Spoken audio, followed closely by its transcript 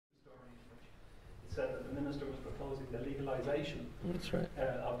said that the minister was proposing the legalisation That's right.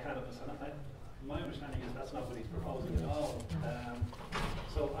 Of cannabis, and my understanding is that's not what he's proposing at all.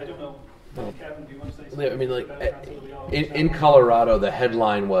 So I don't know. Kevin, do you want to say something? I mean, like, about that? in Colorado, the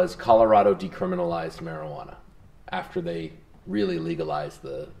headline was Colorado decriminalized marijuana after they really legalized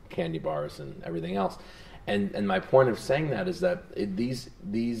the candy bars and everything else. And my point of saying that is that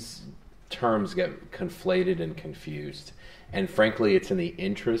these terms get conflated and confused. And frankly, it's in the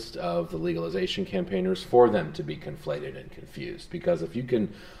interest of the legalization campaigners for them to be conflated and confused. Because if you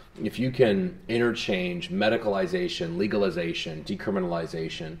can interchange medicalization, legalization,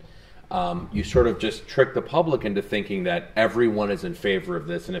 decriminalization, you sort of just trick the public into thinking that everyone is in favor of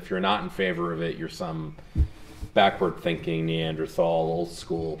this, and if you're not in favor of it, you're some backward-thinking Neanderthal,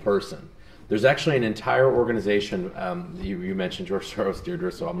 old-school person. There's actually an entire organization. You mentioned George Soros,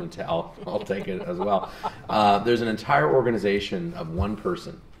 Deirdre, so I'm going to I'll take it as well. There's an entire organization of one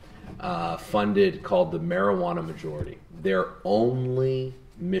person funded called the Marijuana Majority. Their only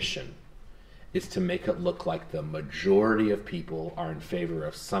mission is to make it look like the majority of people are in favor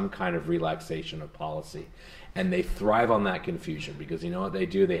of some kind of relaxation of policy. And they thrive on that confusion because you know what they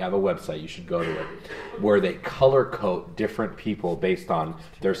do? They have a website, you should go to it, where they color code different people based on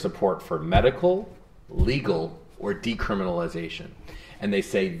their support for medical, legal, or decriminalization. And they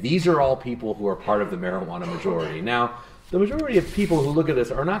say, these are all people who are part of the marijuana majority. Now, the majority of people who look at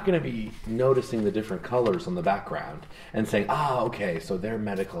this are not going to be noticing the different colors on the background and saying, okay, so they're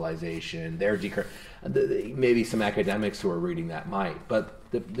medicalization, they're maybe some academics who are reading that might. But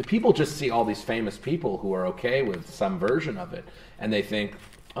the people just see all these famous people who are okay with some version of it, and they think,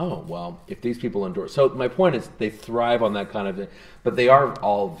 oh, well, if these people endorse. So my point is they thrive on that kind of thing, but they are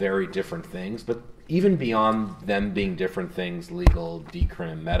all very different things. But even beyond them being different things, legal,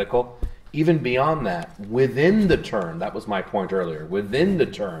 decrim, medical, even beyond that, within the term, that was my point earlier, within the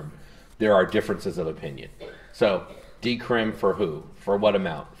term, there are differences of opinion. So decrim for who? For what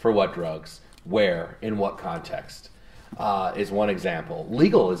amount? For what drugs? Where? In what context? Is one example.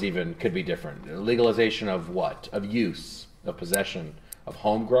 Legal could be different. Legalization of what? Of use, of possession, of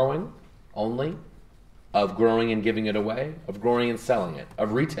home growing only, of growing and giving it away, of growing and selling it,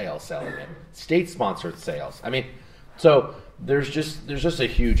 of retail selling it, state-sponsored sales. I mean, so there's just a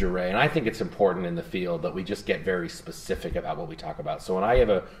huge array, and I think it's important in the field that we just get very specific about what we talk about. So when I have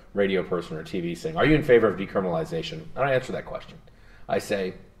a radio person or TV saying, are you in favor of decriminalization? And I answer that question. I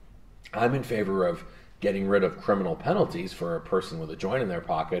say, I'm in favor of getting rid of criminal penalties for a person with a joint in their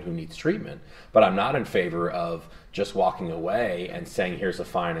pocket who needs treatment, but I'm not in favor of just walking away and saying, here's a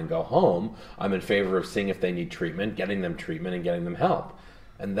fine and go home. I'm in favor of seeing if they need treatment, getting them treatment, and getting them help.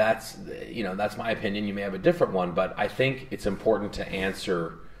 And that's my opinion. You may have a different one, but I think it's important to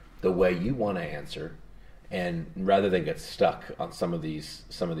answer the way you want to answer, and rather than get stuck on some of these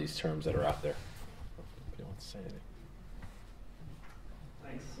terms that are out there. You want to say anything?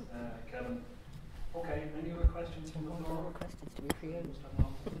 Thanks, Kevin. Okay, any other questions from the floor? More questions to be created.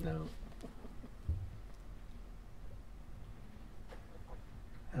 No.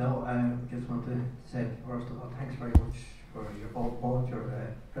 Hello, I just want to say first of all, thanks very much for both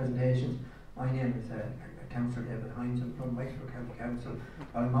your presentations. My name is Councillor David Hines. I'm from Wexford County Council.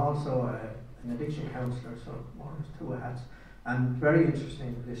 I'm also an addiction counsellor, so more or less two hats. And very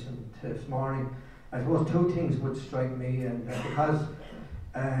interesting to listen to this morning. I suppose two things would strike me, and because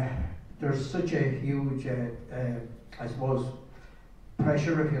there's such a huge, I suppose,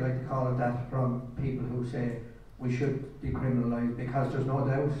 pressure, if you like to call it that, from people who say we should decriminalise, because there's no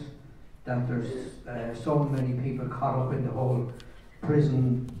doubt that there's so many people caught up in the whole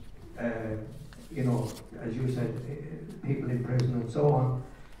prison, as you said, people in prison and so on,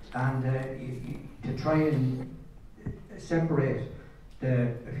 and to try and separate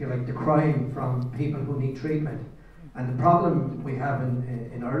the crime from people who need treatment. And the problem we have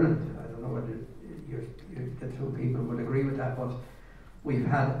in Ireland, I don't know whether the two people would agree with that, but we've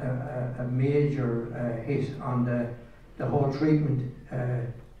had a major hit on the whole treatment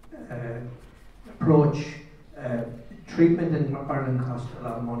approach. Treatment in Ireland costs a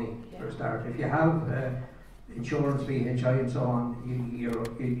lot of money for a start. If you have insurance, VHI and so on,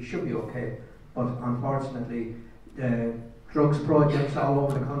 you should be okay. But unfortunately, the drugs projects all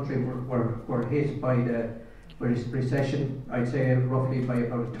over the country were hit by the recession. I'd say roughly by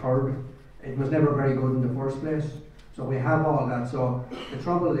about a third. It was never very good in the first place. So we have all that. So the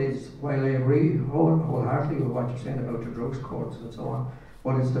trouble is, while I agree wholeheartedly with what you're saying about the drugs courts and so on,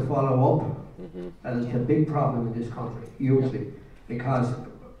 but it's the follow up that is the big problem in this country, usually, because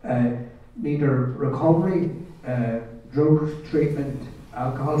neither recovery, drug treatment,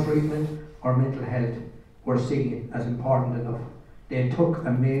 alcohol treatment, or mental health were seen as important enough they took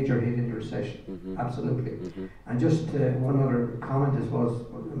a major hit in the recession, absolutely. And just one other comment, I suppose,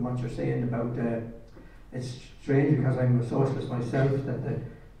 on what you're saying about, it's strange because I'm a socialist myself, that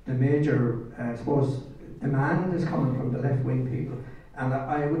the major, I suppose, demand is coming from the left-wing people. And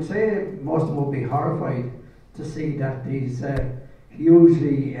I would say most of them would be horrified to see that these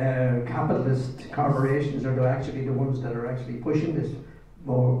hugely capitalist corporations are actually the ones that are actually pushing this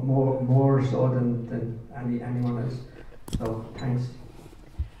more so than anyone else. So thanks.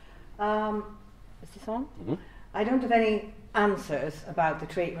 Is this on? I don't have any answers about the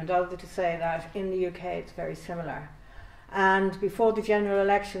treatment other to say that in the UK it's very similar. And before the general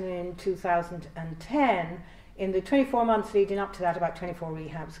election in 2010, in the 24 months leading up to that, about 24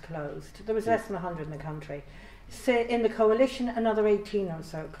 rehabs closed. There was less than 100 in the country. So in the coalition, another 18 or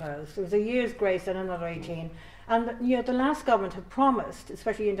so closed. There was a year's grace and another 18. And the last government had promised,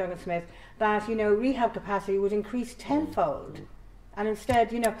 especially in Duncan Smith, that rehab capacity would increase tenfold. And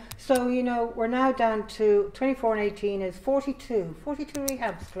instead, we're now down to 24 and 18 is 42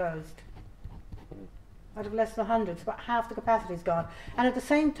 rehabs closed. Out of less than 100, it's about half the capacity is gone. And at the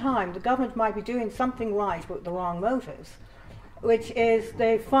same time, the government might be doing something right but with the wrong motives, which is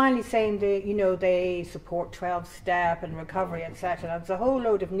they're finally saying they support 12-step and recovery, etc. There's a whole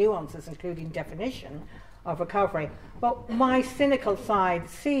load of nuances, including definition of recovery. But my cynical side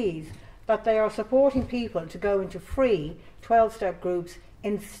sees that they are supporting people to go into free 12-step groups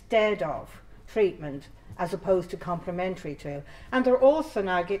instead of treatment, as opposed to complementary to. And they're also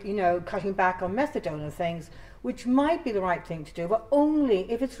now cutting back on methadone and things, which might be the right thing to do, but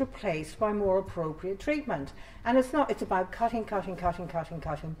only if it's replaced by more appropriate treatment. And it's not, it's about cutting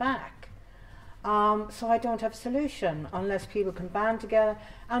back. So I don't have a solution unless people can band together.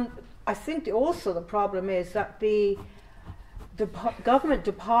 And I think also the problem is that the government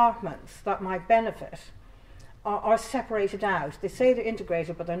departments that might benefit are separated out. They say they're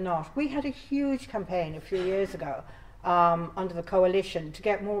integrated, but they're not. We had a huge campaign a few years ago under the coalition to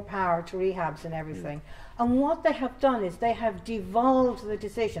get more power to rehabs and everything. And what they have done is they have devolved the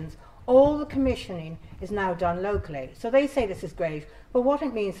decisions. All the commissioning is now done locally. So they say this is great, but what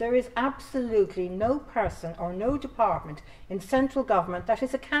it means, there is absolutely no person or no department in central government that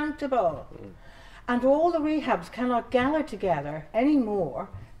is accountable. And all the rehabs cannot gather together anymore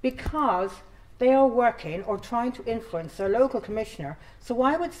because they are working or trying to influence their local commissioner. So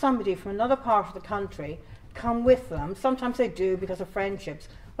why would somebody from another part of the country come with them? Sometimes they do because of friendships,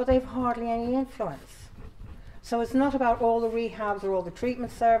 but they've hardly any influence. So it's not about all the rehabs or all the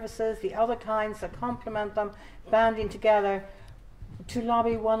treatment services, the other kinds that complement them, banding together to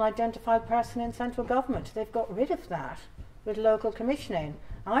lobby one identified person in central government. They've got rid of that with local commissioning.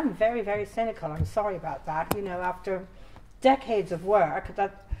 I'm very, very cynical. I'm sorry about that. After decades of work,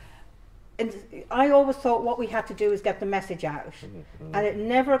 and I always thought what we had to do is get the message out. And it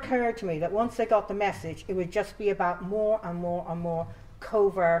never occurred to me that once they got the message, it would just be about more and more and more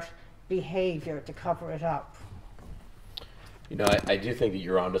covert behavior to cover it up. I do think that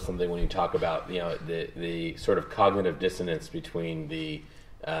you're onto something when you talk about, the sort of cognitive dissonance between the,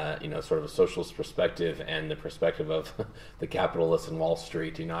 sort of a socialist perspective and the perspective of the capitalists in Wall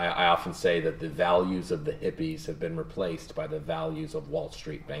Street. I often say that the values of the hippies have been replaced by the values of Wall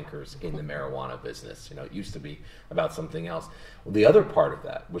Street bankers in the marijuana business. It used to be about something else. Well, the other part of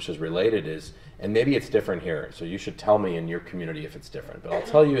that, which is related, is, and maybe it's different here, so you should tell me in your community if it's different, but I'll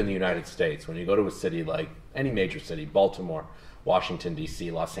tell you in the United States, when you go to a city like any major city, Baltimore, Washington, D.C.,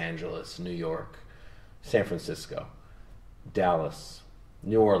 Los Angeles, New York, San Francisco, Dallas,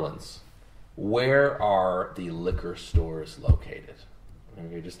 New Orleans, where are the liquor stores located?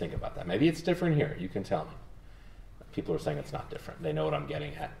 Okay, just think about that. Maybe it's different here. You can tell me. People are saying it's not different. They know what I'm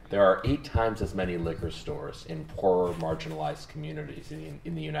getting at. There are 8 times as many liquor stores in poorer, marginalized communities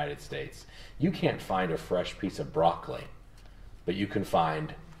in the United States. You can't find a fresh piece of broccoli, but you can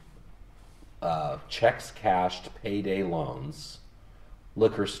find checks cashed, payday loans,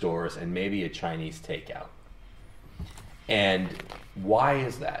 liquor stores, and maybe a Chinese takeout. And why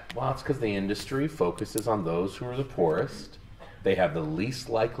is that? Well, it's because the industry focuses on those who are the poorest. They have the least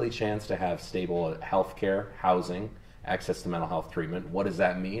likely chance to have stable health care, housing, access to mental health treatment. What does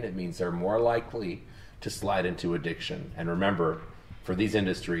that mean? It means they're more likely to slide into addiction. And remember, for these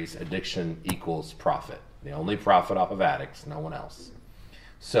industries, addiction equals profit. They only profit off of addicts, no one else.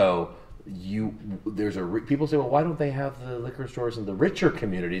 So people say, well, why don't they have the liquor stores in the richer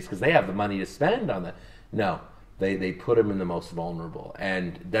communities? Because they have the money to spend on that. No, they put them in the most vulnerable.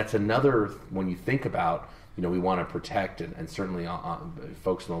 And that's another, when you think about, we want to protect, and certainly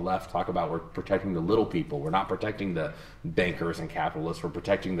folks on the left talk about we're protecting the little people. We're not protecting the bankers and capitalists. We're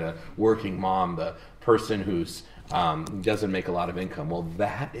protecting the working mom, the person who's doesn't make a lot of income. Well,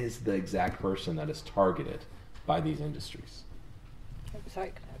 that is the exact person that is targeted by these industries.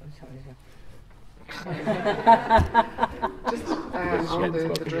 Sorry. Just on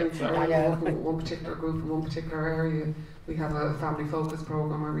the drinks, one particular group in one particular area, we have a family focus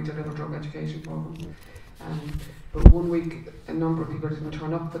program where we deliver drug education programs. But one week, a number of people didn't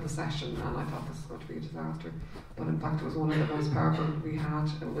turn up for the session, and I thought this was going to be a disaster. But in fact, it was one of the most powerful we had.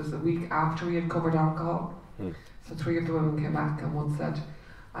 It was a week after we had covered alcohol. So 3 of the women came back, and one said,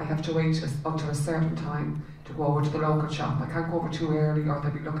 I have to wait until a certain time to go over to the local shop. I can't go over too early or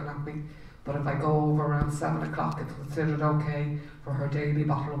they'll be looking at me. But if I go over around 7 o'clock, it's considered okay for her daily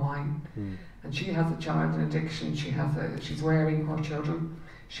bottle of wine. And she has a child in addiction. She's wearing her children.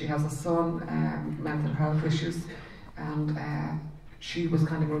 She has a son, mental health issues, and she was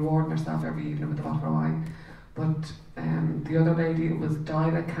kind of rewarding herself every evening with a bottle of wine. But the other lady, it was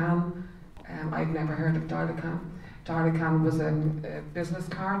Dilacan. I'd never heard of Dilacan. Dilacan was a business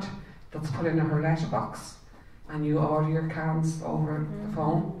card that's put in her letterbox, and you order your cans over the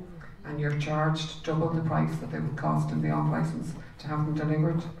phone, and you're charged double the price that they would cost in the off-licence to have them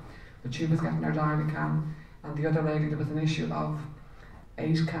delivered. But she was getting her Dilacan, and the other lady, there was an issue of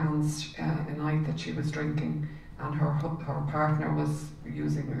 8 cans a night that she was drinking, and her partner was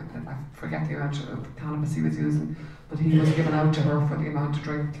using, I forget the amount of cannabis he was using, but he was given out to her for the amount to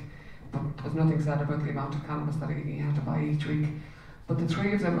drink. But there was nothing said about the amount of cannabis that he had to buy each week. But the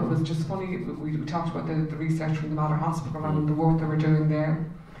 3 of them, it was just funny, we talked about the research from the Mater Hospital and the work they were doing there.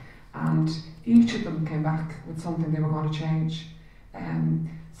 And each of them came back with something they were going to change.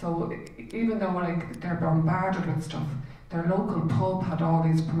 So even though they're bombarded with stuff, their local pub had all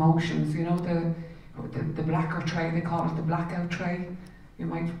these promotions, you know, the blacker tray, they call it the blackout tray. You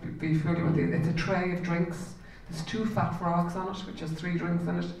might be familiar with it. It's a tray of drinks. There's 2 fat frogs on it, which has 3 drinks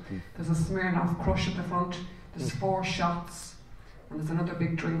in it. There's a Smirnoff Crush at the front. There's 4 shots. And there's another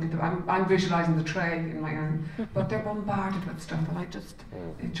big drink. I'm visualising the tray in my own. But they're bombarded with stuff. And I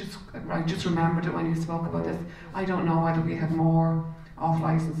just remembered it when you spoke about this. I don't know whether we have more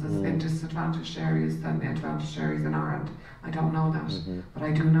off-licences in disadvantaged areas than advantaged areas in Ireland. I don't know that. But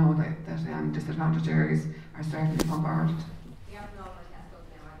I do know that disadvantaged areas are certainly bombarded.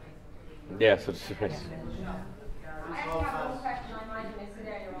 Yes, it's right. I actually have one question. I might have missed it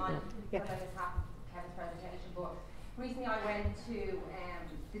earlier on because I just happened Kevin's presentation. But recently I went to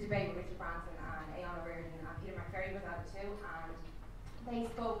the debate with Richard Branson and Aoife Reardon and Peter McFerry was at it too, and they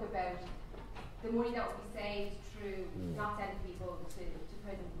spoke about the money that would be saved through not sending people to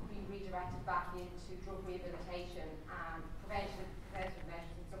prison being redirected back into drug rehabilitation and preventive measures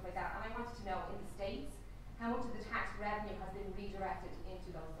and stuff like that. And I wanted to know in the States how much of the tax revenue has been redirected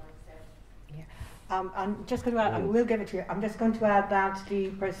into those sorts of services. I'm just going to add, I will give it to you. I'm just going to add that the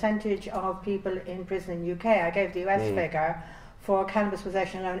percentage of people in prison in the UK, I gave the US figure, for cannabis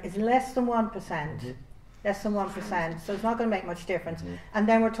possession alone is less than 1%. Less than 1%, so it's not going to make much difference. And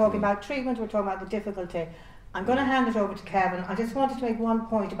then we're talking about treatment, we're talking about the difficulty. I'm going to hand it over to Kevin. I just wanted to make one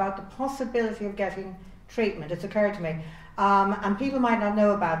point about the possibility of getting treatment. It's occurred to me. And people might not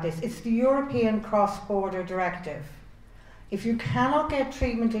know about this. It's the European Cross-Border Directive. If you cannot get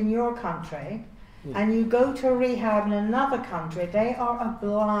treatment in your country, and you go to a rehab in another country, they are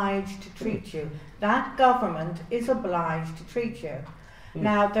obliged to treat you. That government is obliged to treat you.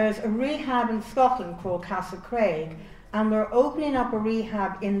 Now, there's a rehab in Scotland called Castlecraig, and we're opening up a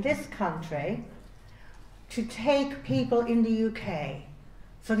rehab in this country to take people in the UK.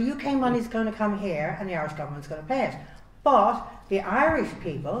 So the UK money is going to come here, and the Irish government's going to pay it. But the Irish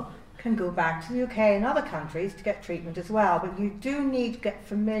people can go back to the UK and other countries to get treatment as well. But you do need to get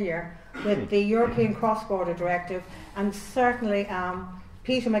familiar with the European Cross-Border Directive, and certainly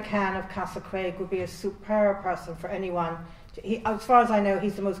Peter McCann of Castlecraig would be a superb person for anyone. As far as I know,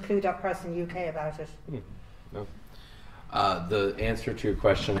 he's the most clued up person in the UK about it. No. The answer to your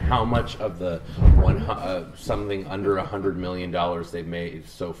question, how much of the something under $100 million they've made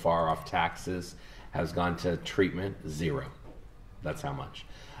so far off taxes has gone to treatment? 0. That's how much.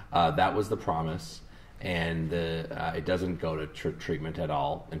 That was the promise, and it doesn't go to treatment at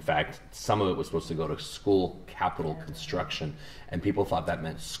all. In fact, some of it was supposed to go to school capital construction, and people thought that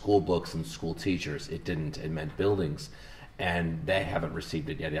meant school books and school teachers. It didn't. It meant buildings, and they haven't received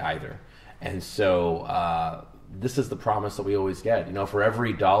it yet either. And so this is the promise that we always get. You know, for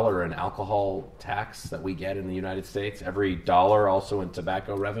every $1 in alcohol tax that we get in the United States, every $1 also in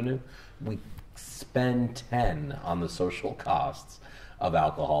tobacco revenue, we spend 10 on the social costs of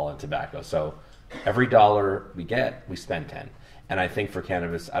alcohol and tobacco. So every $1 we get, we spend 10. And I think for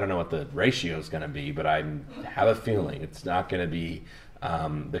cannabis, I don't know what the ratio is going to be, but I have a feeling it's not going to be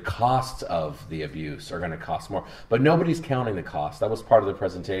The costs of the abuse are going to cost more, but nobody's counting the cost. That was part of the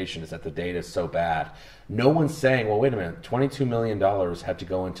presentation, is that the data is so bad. No one's saying, well, wait a minute, $22 million had to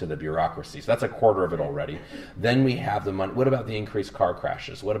go into the bureaucracy. So that's a quarter of it already. Then we have the money. What about the increased car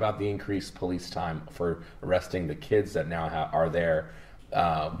crashes? What about the increased police time for arresting the kids that now are there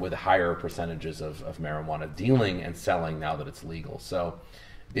with higher percentages of marijuana dealing and selling now that it's legal? So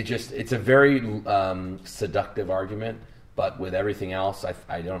it's a very seductive argument. But with everything else,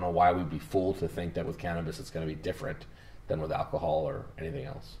 I don't know why we'd be fooled to think that with cannabis it's going to be different than with alcohol or anything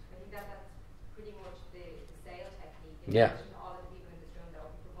else. I think that's pretty much the sale technique. Yeah. All of the people in this room that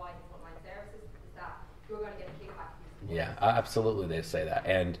will be providing frontline services is that you're going to get a kickback. Yeah, absolutely, they say that.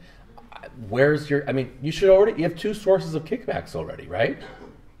 And where's your? I mean, you have two sources of kickbacks already, right?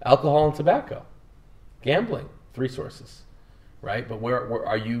 Alcohol and tobacco, gambling, 3 sources, right? But where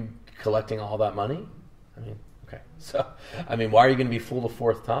are you collecting all that money? I mean. Okay, so, I mean, why are you going to be fooled a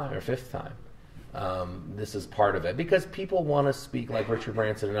 4th time or 5th time? This is part of it. Because people want to speak, like Richard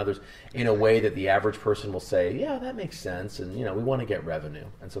Branson and others, in a way that the average person will say, yeah, that makes sense, and, we want to get revenue.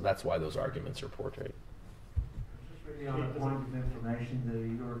 And so that's why those arguments are portrayed. Just really on a point of information,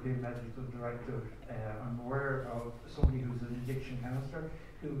 the European Medical Directive, I'm aware of somebody who's an addiction counsellor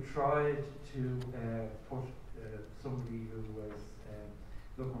who tried to put somebody who was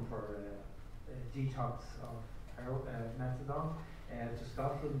looking for a detox of methadone to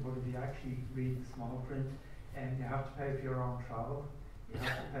Scotland, but if you actually read the small print, you have to pay for your own travel, you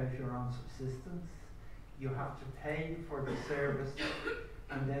have to pay for your own subsistence, you have to pay for the service,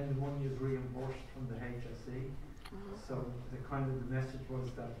 and then the money is reimbursed from the HSE. So the message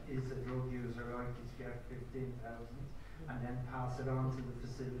was that is a drug user likely to get 15,000 and then pass it on to the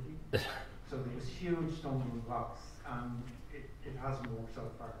facility. So there was huge stumbling blocks, and it hasn't worked so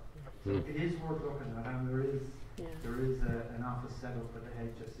far. So it is worth looking at, and there is an office set up at the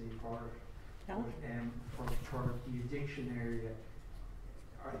HSE for it. But for the addiction area,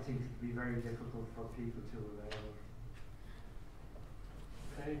 I think it would be very difficult for people to avail it.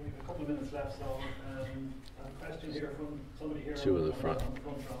 Okay, we have a couple of minutes left, so a question here from somebody here. 2 in the front. On the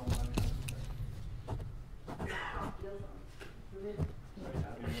front row.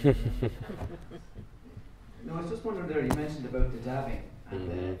 No, I was just wondering there, you mentioned about the dabbing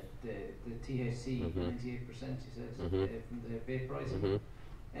and the THC, 98% you said, from the vape pricing.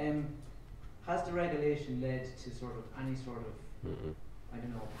 Has the regulation led to sort of any sort of, I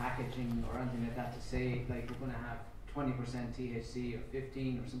don't know, packaging or anything like that to say, like, we're going to have 20% THC or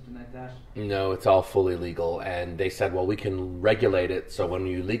 15 or something like that? No, it's all fully legal, and they said, well, we can regulate it, so when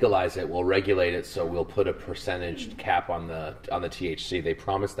you legalize it, we'll regulate it, so we'll put a percentage cap on the THC. They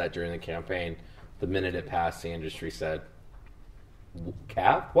promised that during the campaign. The minute it passed, the industry said,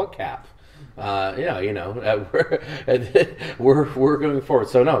 cap? What cap? We're going forward.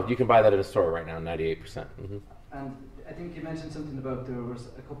 So no, you can buy that in a store right now, 98%. And I think you mentioned something about there was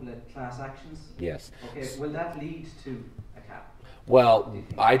a couple of class actions. Yes. Okay, will that lead to a cap? Well,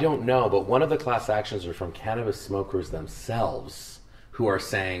 I don't know, but one of the class actions are from cannabis smokers themselves who are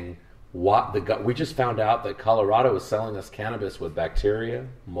saying, we just found out that Colorado is selling us cannabis with bacteria,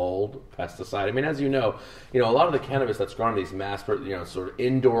 mold, pesticide. I mean, as you know, a lot of the cannabis that's grown in these mass, sort of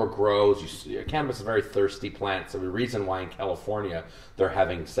indoor grows. Cannabis is a very thirsty plant. So the reason why in California they're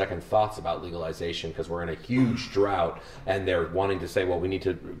having second thoughts about legalization, because we're in a huge drought, and they're wanting to say, well, we need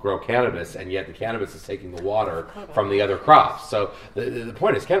to grow cannabis, and yet the cannabis is taking the water from the other crops. So the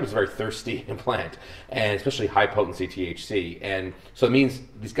point is, cannabis is a very thirsty plant, and especially high potency THC, and so it means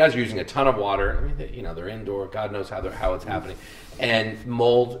these guys are using a ton of water. I mean, they're indoor. God knows how it's happening. And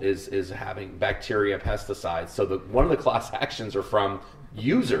mold is having bacteria, pesticides. So one of the class actions are from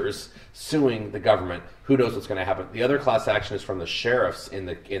users suing the government. Who knows what's going to happen? The other class action is from the sheriffs in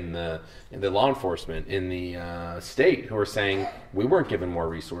the law enforcement in the state who are saying we weren't given more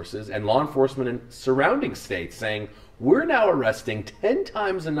resources, and law enforcement in surrounding states saying we're now arresting 10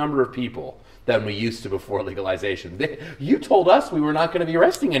 times the number of people than we used to before legalization. You told us we were not going to be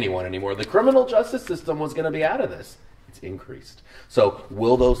arresting anyone anymore. The criminal justice system was going to be out of this. It's increased. So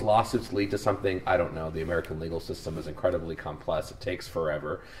will those lawsuits lead to something? I don't know. The American legal system is incredibly complex. It takes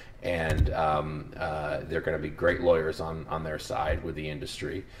forever. And there are going to be great lawyers on their side with the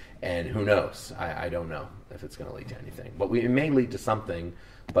industry. And who knows? I don't know if it's going to lead to anything. But it may lead to something.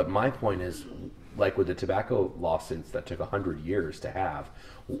 But my point is, like with the tobacco lawsuits that took 100 years to have,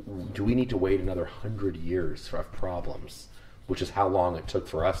 do we need to wait another 100 years for problems, which is how long it took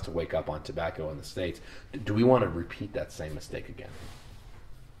for us to wake up on tobacco in the States? Do we want to repeat that same mistake again?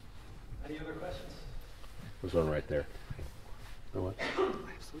 Any other questions? There's one right there. Oh, what?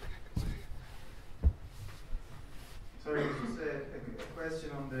 Sorry, just a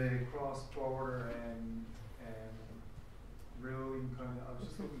question on the cross-border ruling kind of. I was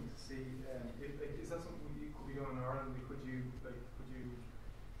just looking to see is that something you could be done in Ireland? Could you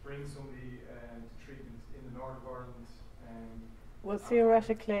bring somebody to treatment in the north of Ireland? Well,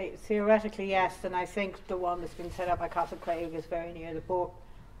 theoretically, yes, and I think the one that's been set up by Castle Craig is very near the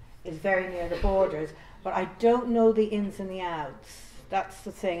borders. But I don't know the ins and the outs. That's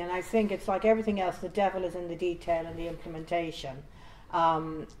the thing, and I think it's like everything else. The devil is in the detail and the implementation.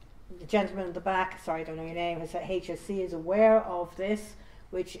 The gentleman in the back, sorry, I don't know your name, has said HSC is aware of this,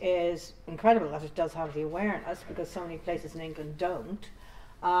 which is incredible that it does have the awareness, because so many places in England don't.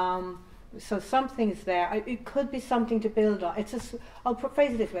 So something's there. It could be something to build on. I'll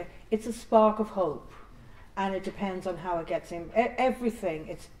phrase it this way: it's a spark of hope, and it depends on how it gets in.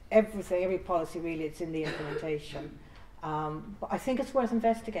 Everything. Every policy really. It's in the implementation. But I think it's worth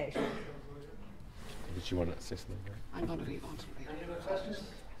investigating. Did you want to say something? I'm going to leave on to me. Any other questions?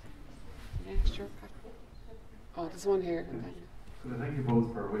 Yeah, sure. Oh, there's one here. So thank you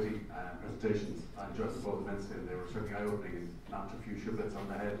both for witty presentations. I enjoyed them both immensely, and they were certainly eye-opening and knocked a few shivers on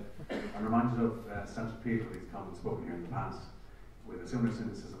the head. I'm reminded of Stanton Peter, who's come and spoken here in the past with a similar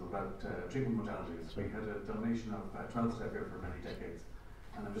cynicism about treatment modalities. We had a domination of 12-step here for many decades,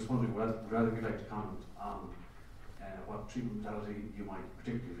 and I'm just wondering whether you'd like to comment on what treatment modality you might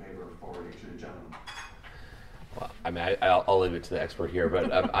particularly favour for addiction in general. Well, I mean, I'll leave it to the expert here, but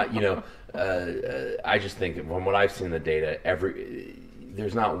I just think from what I've seen in the data,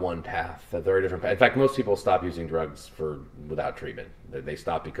 there's not one path. There are different paths. In fact, most people stop using drugs without treatment. They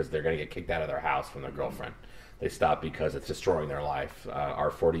stop because they're going to get kicked out of their house from their girlfriend. They stop because it's destroying their life.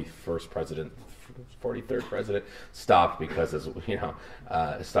 Our 43rd president stopped because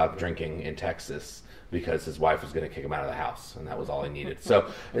stopped drinking in Texas because his wife was going to kick him out of the house, and that was all he needed. So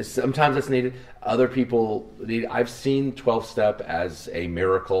sometimes it's needed. Other people need. I've seen 12-step as a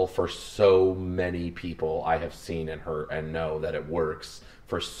miracle for so many people. I have seen and heard and know that it works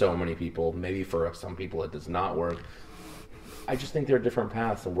for so many people. Maybe for some people it does not work. I just think there are different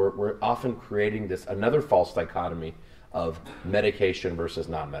paths, and we're often creating another false dichotomy of medication versus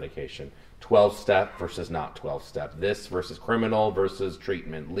non-medication, 12-step versus not 12-step, this versus criminal versus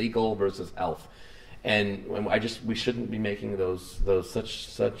treatment, legal versus health. And we shouldn't be making those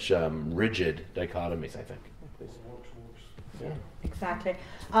such rigid dichotomies, I think. Yeah. Exactly.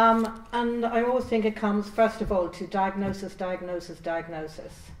 And I always think it comes, first of all, to diagnosis.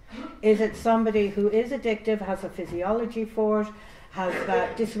 Is it somebody who is addictive, has a physiology for it, has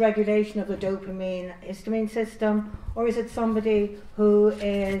that dysregulation of the dopamine, histamine system, or is it somebody who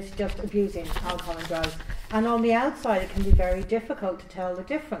is just abusing alcohol and drugs? And on the outside, it can be very difficult to tell the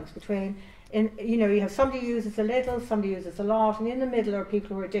difference between you have somebody who uses a little, somebody uses a lot, and in the middle are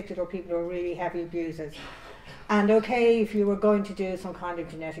people who are addicted or people who are really heavy abusers. And if you were going to do some kind of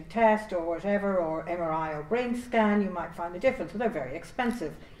genetic test or whatever, or MRI or brain scan, you might find the difference. But they're very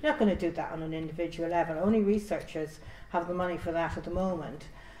expensive. You're not going to do that on an individual level. Only researchers have the money for that at the moment.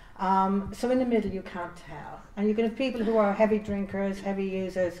 So in the middle, you can't tell. And you can have people who are heavy drinkers, heavy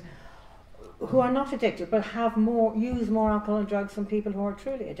users, who are not addicted but use more alcohol and drugs than people who are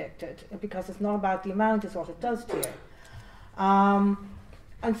truly addicted, because it's not about the amount, it's what it does to you.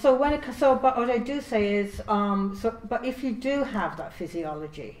 And so but what I do say is, but if you do have that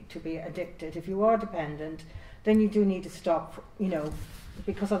physiology to be addicted, if you are dependent, then you do need to stop,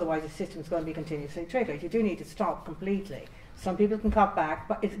 because otherwise the system is going to be continuously triggered. You do need to stop completely. Some people can cut back,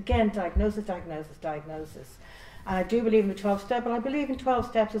 but it's again diagnosis. And I do believe in the 12-step, but I believe in 12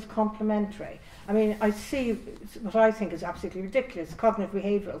 steps as complementary. I mean, I see what I think is absolutely ridiculous, cognitive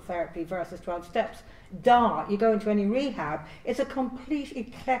behavioural therapy versus 12 steps. You go into any rehab, it's a complete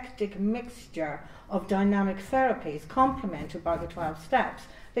eclectic mixture of dynamic therapies complemented by the 12 steps.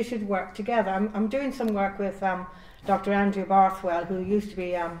 They should work together. I'm doing some work with Dr. Andrew Barthwell, who used to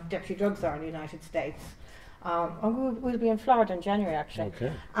be Deputy Drug Czar in the United States. We'll be in Florida in January, actually.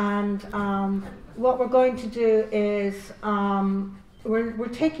 Okay. And what we're going to do is we're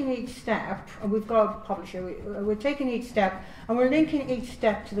taking each step, and we've got a publisher. We're taking each step, and we're linking each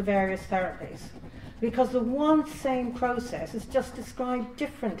step to the various therapies, because the one same process is just described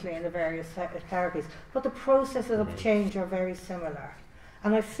differently in the various therapies, but the processes of change are very similar.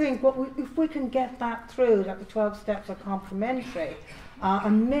 And I think if we can get that through, that the 12 steps are complementary,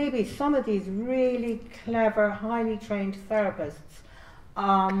 and maybe some of these really clever, highly trained therapists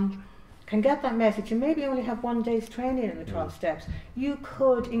can get that message, and maybe only have 1 day's training in the 12 steps, you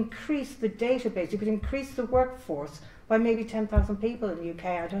could increase the database, you could increase the workforce by maybe 10,000 people in the UK.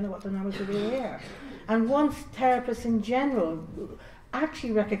 I don't know what the numbers will be here. And once therapists in general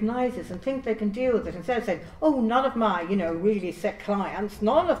actually recognises and think they can deal with it, instead of saying, oh, none of my, really sick clients,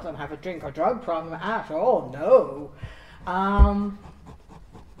 none of them have a drink or drug problem at all, no.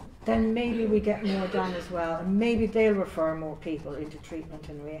 Then maybe we get more done as well, and maybe they'll refer more people into treatment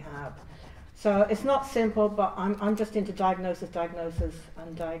and rehab. So it's not simple, but I'm just into diagnosis,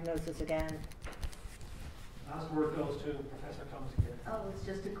 and diagnosis again. Last word goes to Professor Thomas again. Oh, it's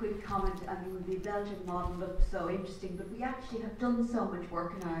just a quick comment. I mean, the Belgian model looked so interesting, but we actually have done so much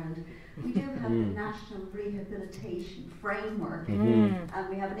work in Ireland. We do have the National Rehabilitation Framework, and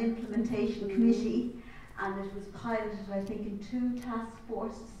we have an implementation committee, and it was piloted, I think, in 2 task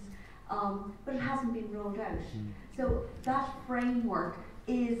forces, but it hasn't been rolled out. So that framework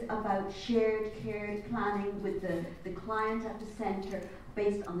is about shared care planning with the client at the centre,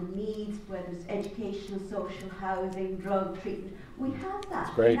 based on the needs, whether it's educational, social, housing, drug treatment. We have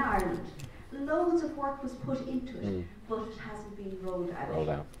that in Ireland. Loads of work was put into it, but it hasn't been rolled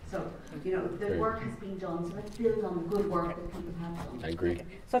out. So, the work has been done, so let's build on the good work that people have done. I agree. Okay.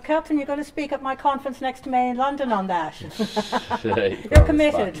 So, Captain, you're going to speak at my conference next May in London on that. You're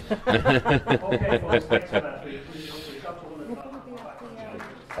committed. Okay, folks, thanks for that. We've got to 1 o'clock.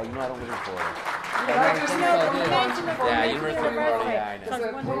 Oh, you're not over here for it. Yeah, University of Florida, yeah, I know.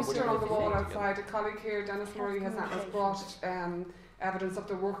 There's a poster on the wall outside. A colleague here, Dennis Murray, has brought evidence of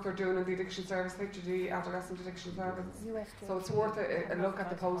the work they're doing in the addiction service, HUD, adolescent addiction service. So it's worth a look at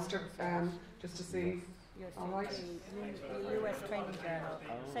the poster just to see. All right. The US Training Journal,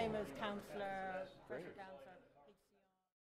 same as counsellor.